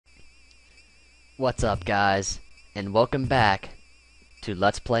What's up, guys, and welcome back to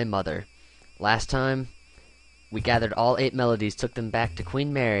Let's Play Mother. Last time, we gathered all 8 melodies, took them back to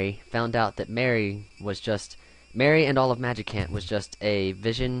Queen Mary, found out that Mary and all of Magicant was just a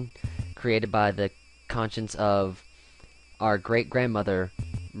vision created by the conscience of our great-grandmother,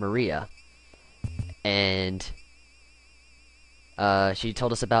 Maria. And, she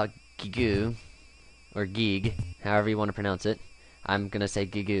told us about Giegue, or Giegue, however you want to pronounce it. I'm gonna say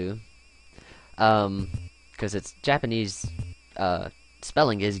Giegue. Because its Japanese,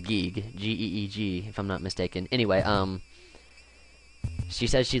 spelling is Giegue, G-E-E-G, if I'm not mistaken. Anyway, she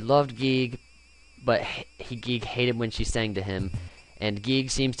said she loved Giegue, but Giegue hated when she sang to him, and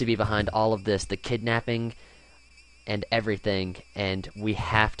Giegue seems to be behind all of this, the kidnapping and everything, and we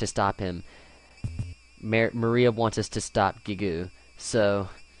have to stop him. Maria wants us to stop Giegue, so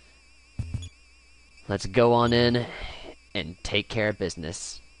let's go on in and take care of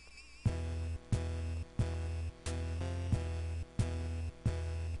business.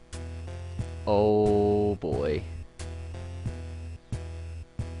 Oh boy.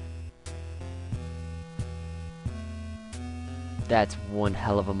 That's one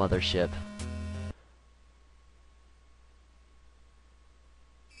hell of a mothership.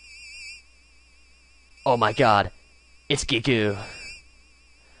 Oh my god. It's Giegue.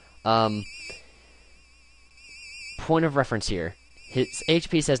 Point of reference here. His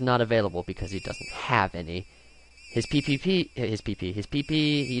HP says not available because he doesn't have any. His PP,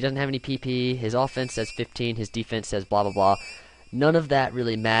 he doesn't have any PP, his offense says 15, his defense says blah blah blah. None of that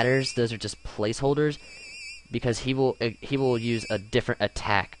really matters, those are just placeholders, because he will use a different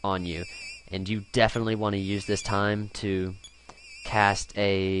attack on you, and you definitely want to use this time to cast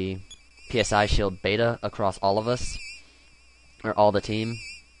a PSI shield beta across all of us, or all the team.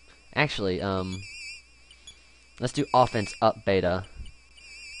 Actually, let's do offense up beta.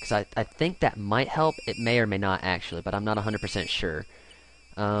 Because I think that might help. It may or may not actually, but I'm not 100% sure.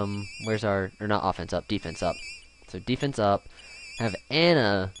 Where's our... or not offense up, defense up. So defense up. Have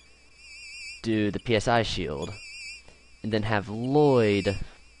Anna do the PSI shield. And then have Lloyd...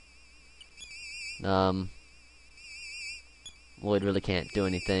 Lloyd really can't do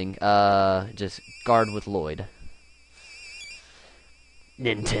anything. Just guard with Lloyd.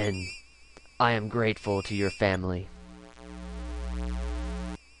 Ninten, I am grateful to your family.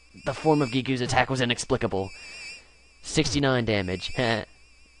 The form of Giegue's attack was inexplicable. 69 damage,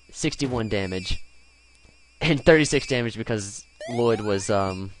 61 damage, and 36 damage because Lloyd was,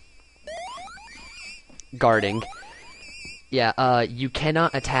 guarding. Yeah, you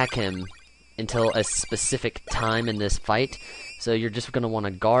cannot attack him until a specific time in this fight, so you're just gonna want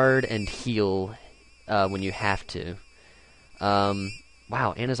to guard and heal, when you have to.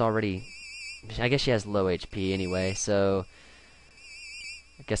 Wow, Anna's already... I guess she has low HP anyway, so...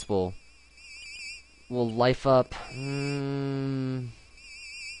 I guess we'll life up. We'll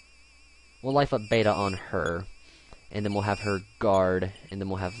life up beta on her, and then we'll have her guard, and then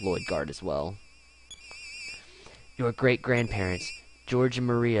we'll have Lloyd guard as well. Your great grandparents, George and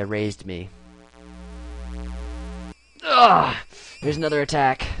Maria, raised me. Ugh! Here's another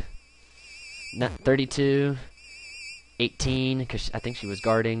attack. 32, 18, because I think she was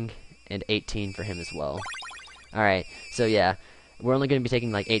guarding, and 18 for him as well. Alright, so yeah. We're only going to be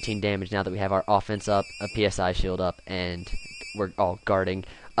taking like 18 damage now that we have our offense up, a PSI shield up, and we're all guarding.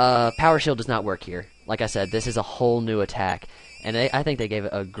 Power shield does not work here. Like I said, this is a whole new attack, and I think they gave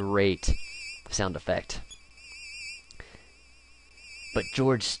it a great sound effect. But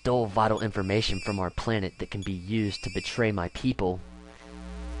George stole vital information from our planet that can be used to betray my people.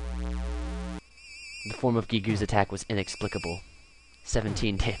 The form of Giegue's attack was inexplicable.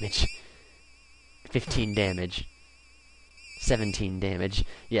 17 damage. 15 damage. 17 damage.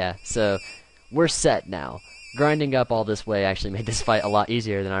 Yeah, so we're set now. Grinding up all this way actually made this fight a lot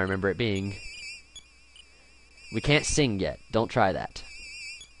easier than I remember it being. We can't sing yet. Don't try that.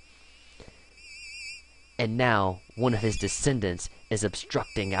 And now, one of his descendants is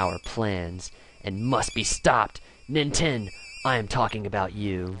obstructing our plans and must be stopped. Ninten, I am talking about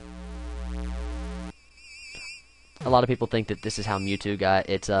you. A lot of people think that this is how Mewtwo got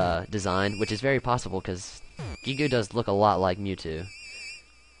its design, which is very possible because Giegue does look a lot like Mewtwo.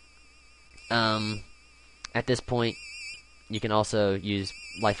 At this point, you can also use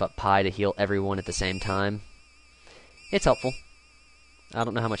Life Up Pi to heal everyone at the same time. It's helpful. I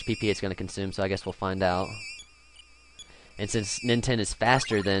don't know how much PP it's going to consume, so I guess we'll find out. And since Ninten is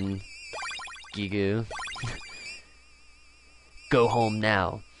faster than Giegue, go home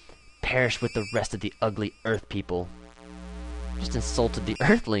now. Perish with the rest of the ugly Earth people. Just insulted the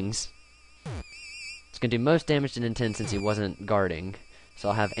Earthlings. It's gonna do most damage to Ninten since he wasn't guarding, so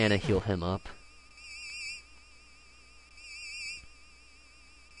I'll have Anna heal him up.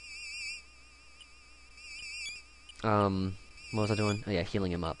 What was I doing? Oh yeah,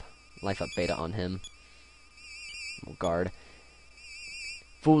 healing him up. Life up beta on him. We'll guard.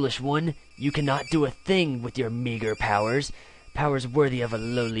 Foolish one, you cannot do a thing with your meager powers. Powers worthy of a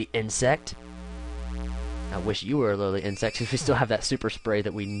lowly insect. I wish you were a lowly insect, because we still have that super spray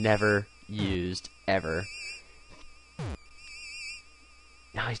that we never used, ever.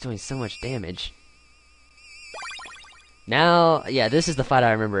 Now he's doing so much damage. Now, yeah, this is the fight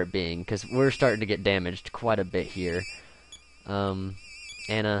I remember it being, because we're starting to get damaged quite a bit here.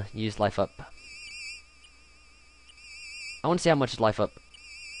 Anna, use life up. I want to see how much is life up.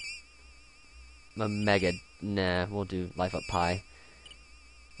 A mega. Nah, we'll do life up pi.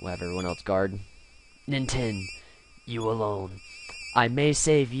 We'll have everyone else guard. Ninten, you alone. I may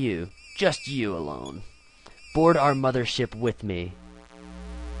save you. Just you alone. Board our mothership with me.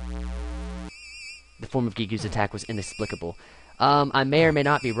 The form of Giegue's attack was inexplicable. I may or may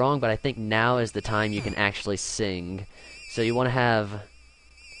not be wrong, but I think now is the time you can actually sing. So you want to have...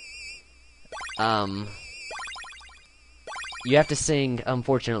 you have to sing,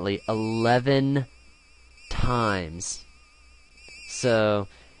 unfortunately, 11 times. So,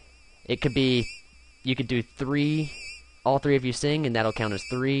 it could be... You could do 3... All 3 of you sing, and that'll count as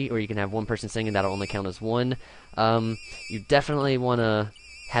 3, or you can have one person sing, and that'll only count as 1. You definitely want to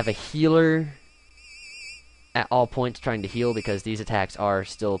have a healer at all points trying to heal, because these attacks are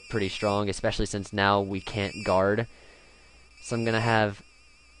still pretty strong, especially since now we can't guard. So I'm going to have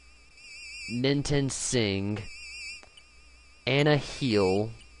Ninten sing, Anna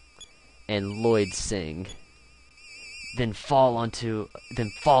heal, and Lloyd sing. Then fall into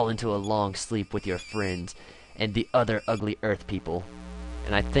a long sleep with your friends and the other ugly Earth people.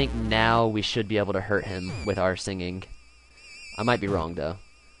 And I think now we should be able to hurt him with our singing. I might be wrong, though.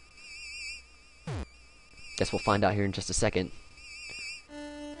 Guess we'll find out here in just a second.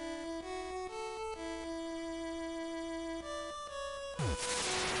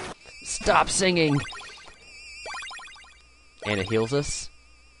 Stop singing! Anna heals us.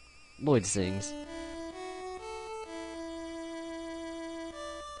 Lloyd sings.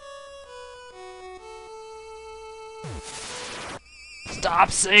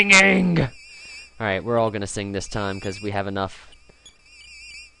 Stop singing! Alright, we're all gonna sing this time because we have enough.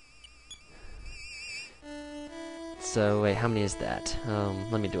 So, wait, how many is that?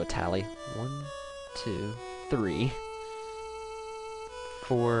 Let me do a tally. 1, 2, 3,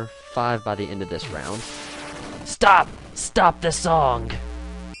 4, 5 by the end of this round. Stop! Stop the song!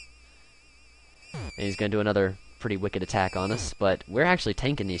 And he's gonna do another pretty wicked attack on us, but we're actually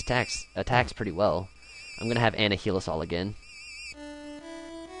tanking these attacks pretty well. I'm gonna have Anna heal us all again.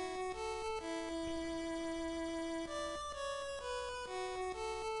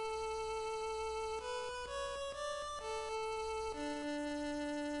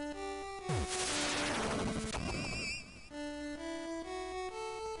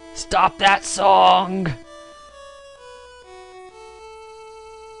 Stop that song!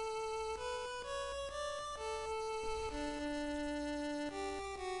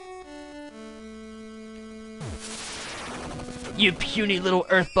 You puny little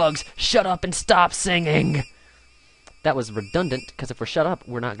earth bugs, shut up and stop singing! That was redundant, because if we're shut up,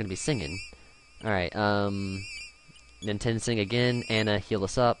 we're not going to be singing. Alright, Ninten sing again, Anna heal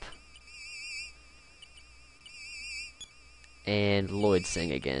us up. And Lloyd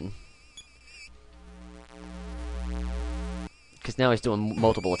sing again. Because now he's doing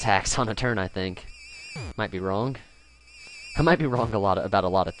multiple attacks on a turn, I think. Might be wrong. I might be wrong about a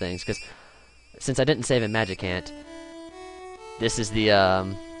lot of things, because since I didn't save in Magicant, this is the,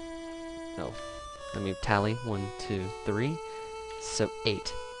 oh, let me tally. 1, 2, 3. So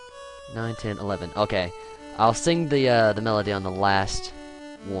 8, 9, 10, 11. Okay, I'll sing the melody on the last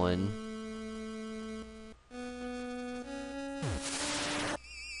one.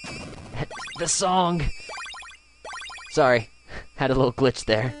 The song! Sorry, had a little glitch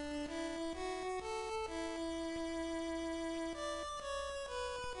there.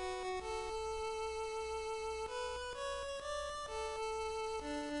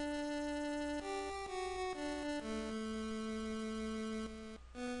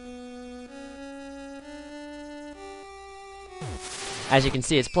 As you can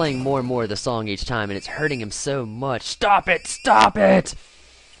see, it's playing more and more of the song each time, and it's hurting him so much. Stop it! Stop it!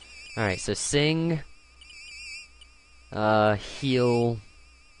 Alright, so sing, heal,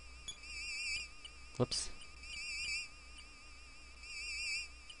 whoops,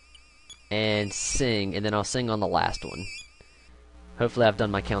 and sing, and then I'll sing on the last one. Hopefully I've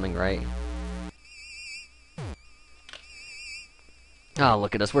done my counting right. Oh,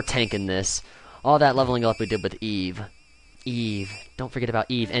 look at us, we're tanking this. All that leveling up we did with Eve. Eve, don't forget about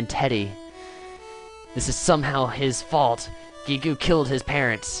Eve, and Teddy. This is somehow his fault. Giegue killed his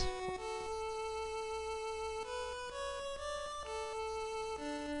parents.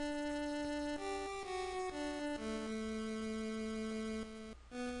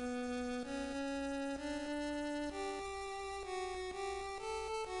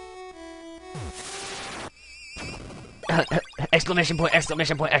 Exclamation point,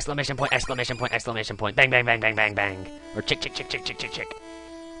 exclamation point, exclamation point, exclamation point, exclamation point. Bang, bang, bang, bang, bang, bang. Or chick, chick, chick, chick, chick, chick, chick.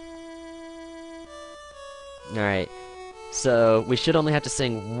 Alright. So, we should only have to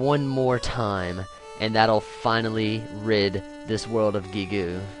sing one more time, and that'll finally rid this world of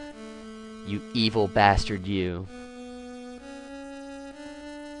Giegue. You evil bastard, you.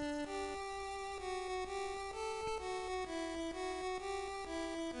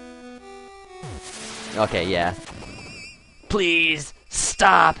 Okay, yeah. Please,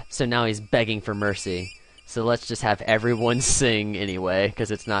 stop! So now he's begging for mercy. So let's just have everyone sing anyway,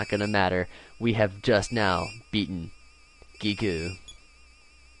 because it's not gonna matter. We have just now beaten Giegue.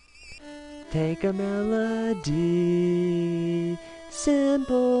 Take a melody,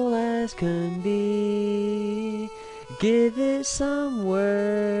 simple as can be. Give it some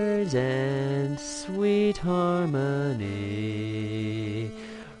words and sweet harmony.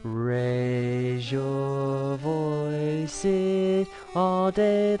 Raise your voices all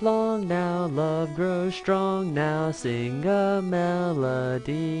day long now. Love grows strong now. Sing a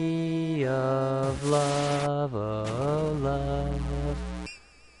melody of love, oh love.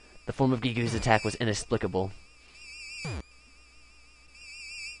 The form of Giegue's attack was inexplicable.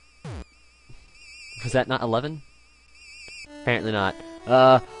 Was that not 11? Apparently not.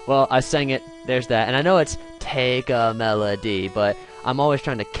 Well, I sang it. There's that. And I know it's take a melody, but I'm always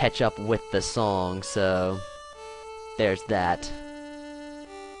trying to catch up with the song, so there's that.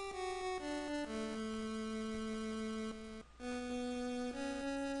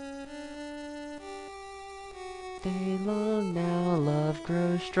 Day long now, love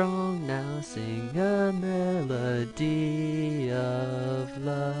grows strong now, sing a melody of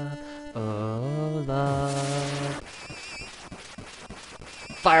love, oh love.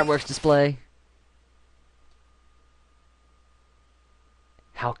 Fireworks display.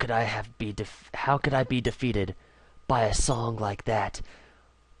 How could I be defeated by a song like that?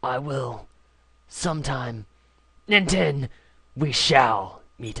 I will. Sometime. Ninten, we shall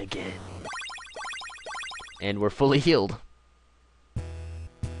meet again. And we're fully healed.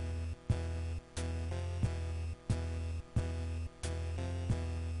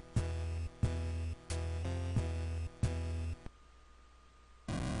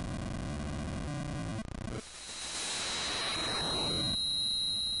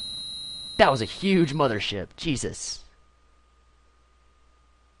 That was a huge mothership. Jesus.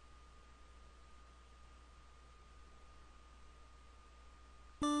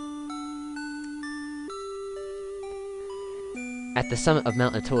 At the summit of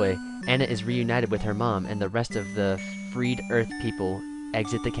Mount Atoy, Anna is reunited with her mom, and the rest of the freed Earth people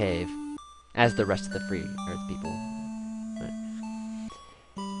exit the cave. As the rest of the freed Earth people. Right.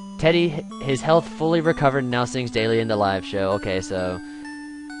 Teddy, his health fully recovered, and now sings daily in the live show. Okay, so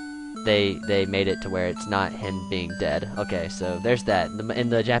they made it to where it's not him being dead. Okay, so there's that. In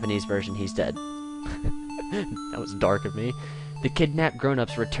the Japanese version, he's dead. That was dark of me. The kidnapped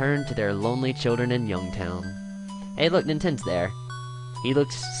grown-ups return to their lonely children in Youngtown. Hey, look, Ninten's there. He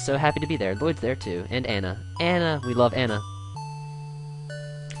looks so happy to be there. Lloyd's there too, and Anna. Anna, we love Anna.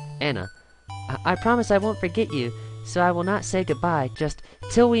 Anna, I promise I won't forget you, so I will not say goodbye, just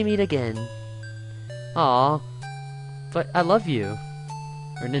till we meet again. Aw, but I love you.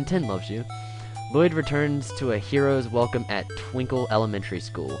 Or Ninten loves you. Lloyd returns to a hero's welcome at Twinkle Elementary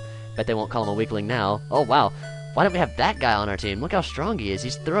School. Bet they won't call him a weakling now. Oh wow, why don't we have that guy on our team? Look how strong he is.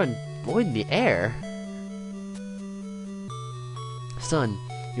 He's throwing Lloyd in the air. Son,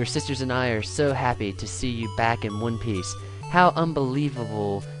 your sisters and I are so happy to see you back in one piece. How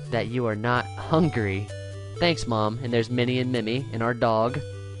unbelievable that you are not hungry. Thanks, Mom. And there's Minnie and Mimi and our dog.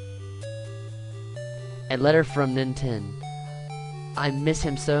 A letter from Ninten. I miss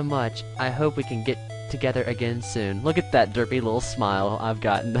him so much. I hope we can get together again soon. Look at that derpy little smile I've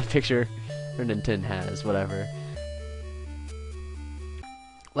got in the picture or Ninten has, whatever.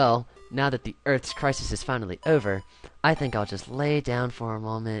 Well, now that the Earth's crisis is finally over, I think I'll just lay down for a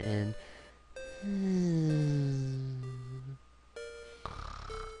moment and...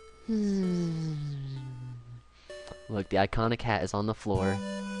 Look, the iconic hat is on the floor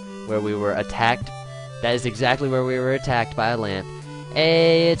where we were attacked. That is exactly where we were attacked by a lamp.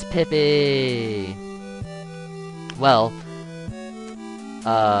 Hey, it's Pippi! Well,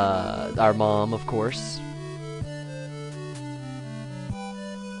 our mom, of course.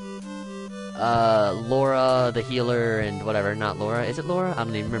 Laura the healer and whatever. Not Laura. Is it Laura? I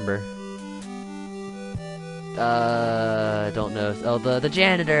don't even remember. Don't know. Oh, the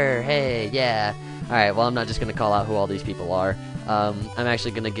janitor. Hey, yeah. All right. Well, I'm not just gonna call out who all these people are. I'm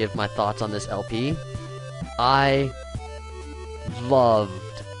actually gonna give my thoughts on this LP. I loved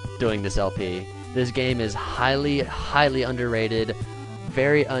doing this LP. This game is highly, highly underrated,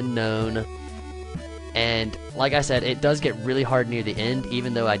 very unknown, and like I said, it does get really hard near the end,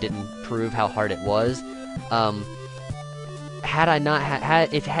 even though I didn't prove how hard it was. Had I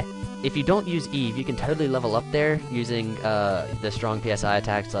not if you don't use Eve, you can totally level up there using the strong PSI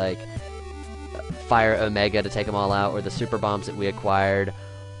attacks like Fire Omega to take them all out, or the super bombs that we acquired,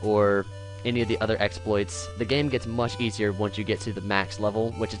 or any of the other exploits. The game gets much easier once you get to the max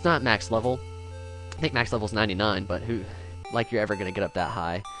level, which is not max level. I think max level's 99, but who, like, you're ever gonna get up that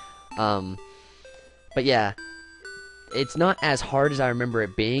high. But yeah, it's not as hard as I remember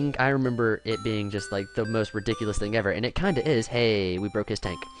it being. I remember it being just like the most ridiculous thing ever, and it kinda is. Hey, we broke his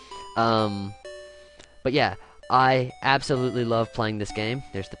tank. But yeah, I absolutely love playing this game.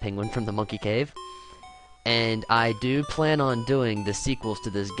 There's the penguin from the monkey cave. And I do plan on doing the sequels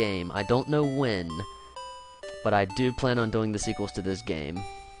to this game. I don't know when, but I do plan on doing the sequels to this game.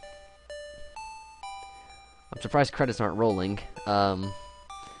 I'm surprised credits aren't rolling.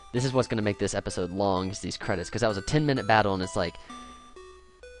 This is what's going to make this episode long, is these credits, because that was a 10-minute battle, and it's like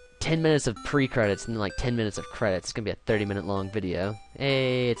 10 minutes of pre-credits and then like 10 minutes of credits. It's going to be a 30-minute long video.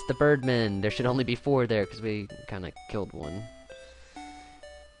 Hey, it's the Birdman. There should only be 4 there, because we kind of killed one.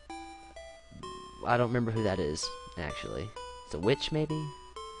 I don't remember who that is, actually. It's a witch, maybe?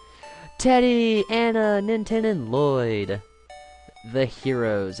 Teddy, Anna, Ninten, and Lloyd. The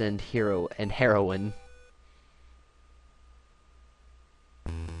heroes and heroine.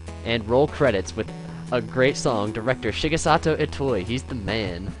 And roll credits with a great song. Director Shigesato Itoi. He's the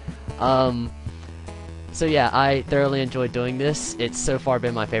man. So yeah, I thoroughly enjoyed doing this. It's so far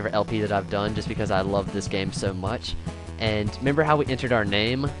been my favorite LP that I've done, just because I love this game so much. And remember how we entered our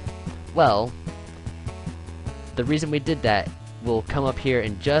name? Well, the reason we did that will come up here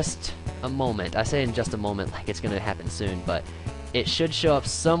in just a moment. I say in just a moment like it's going to happen soon, but it should show up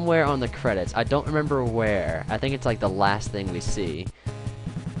somewhere on the credits. I don't remember where. I think it's like the last thing we see.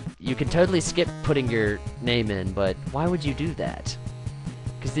 You can totally skip putting your name in, but why would you do that?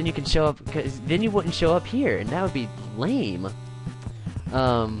 Because then you can show up, cause then you wouldn't show up here, and that would be lame.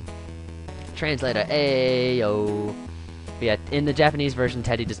 Translator, ayo. But yeah, in the Japanese version,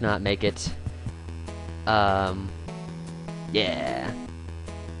 Teddy does not make it. Yeah.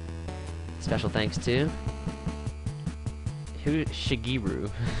 Special thanks to Shigeru,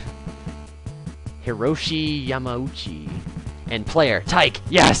 Hiroshi Yamauchi, and player Tyke.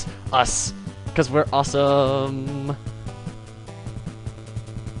 Yes, us, because we're awesome.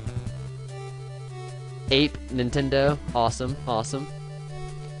 Ape Nintendo, awesome, awesome.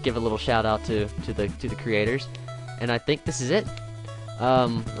 Give a little shout out to the creators, and I think this is it.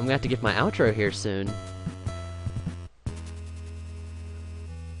 I'm gonna have to give my outro here soon.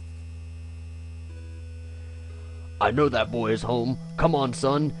 I know that boy is home. Come on,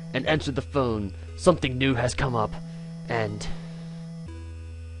 son, and answer the phone. Something new has come up, and...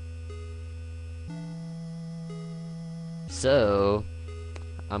 So,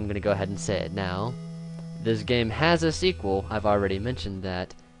 I'm gonna go ahead and say it now. This game has a sequel. I've already mentioned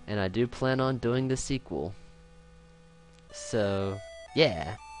that, and I do plan on doing the sequel. So,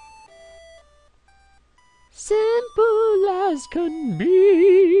 yeah. Simple as can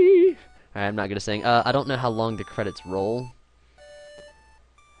be. Alright, I'm not gonna sing. I don't know how long the credits roll,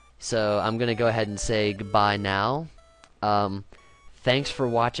 so I'm gonna go ahead and say goodbye now. Thanks for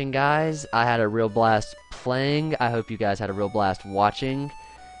watching, guys. I had a real blast playing. I hope you guys had a real blast watching,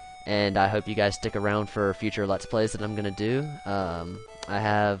 and I hope you guys stick around for future Let's Plays that I'm gonna do. I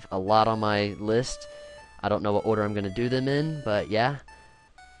have a lot on my list. I don't know what order I'm gonna do them in, but yeah.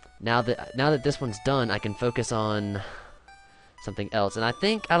 Now that this one's done, I can focus on something else. And I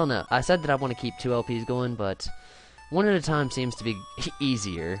don't know, I said that I want to keep 2 LPs going, but one at a time seems to be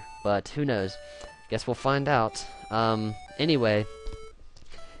easier, but who knows. Guess we'll find out. Anyway,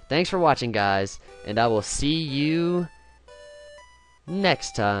 thanks for watching, guys, and I will see you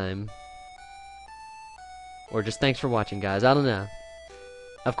next time. Or just thanks for watching, guys. I don't know.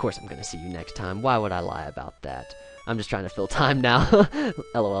 Of course I'm gonna see you next time. Why would I lie about that? I'm just trying to fill time now.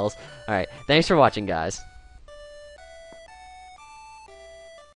 LOLs. Alright, thanks for watching, guys.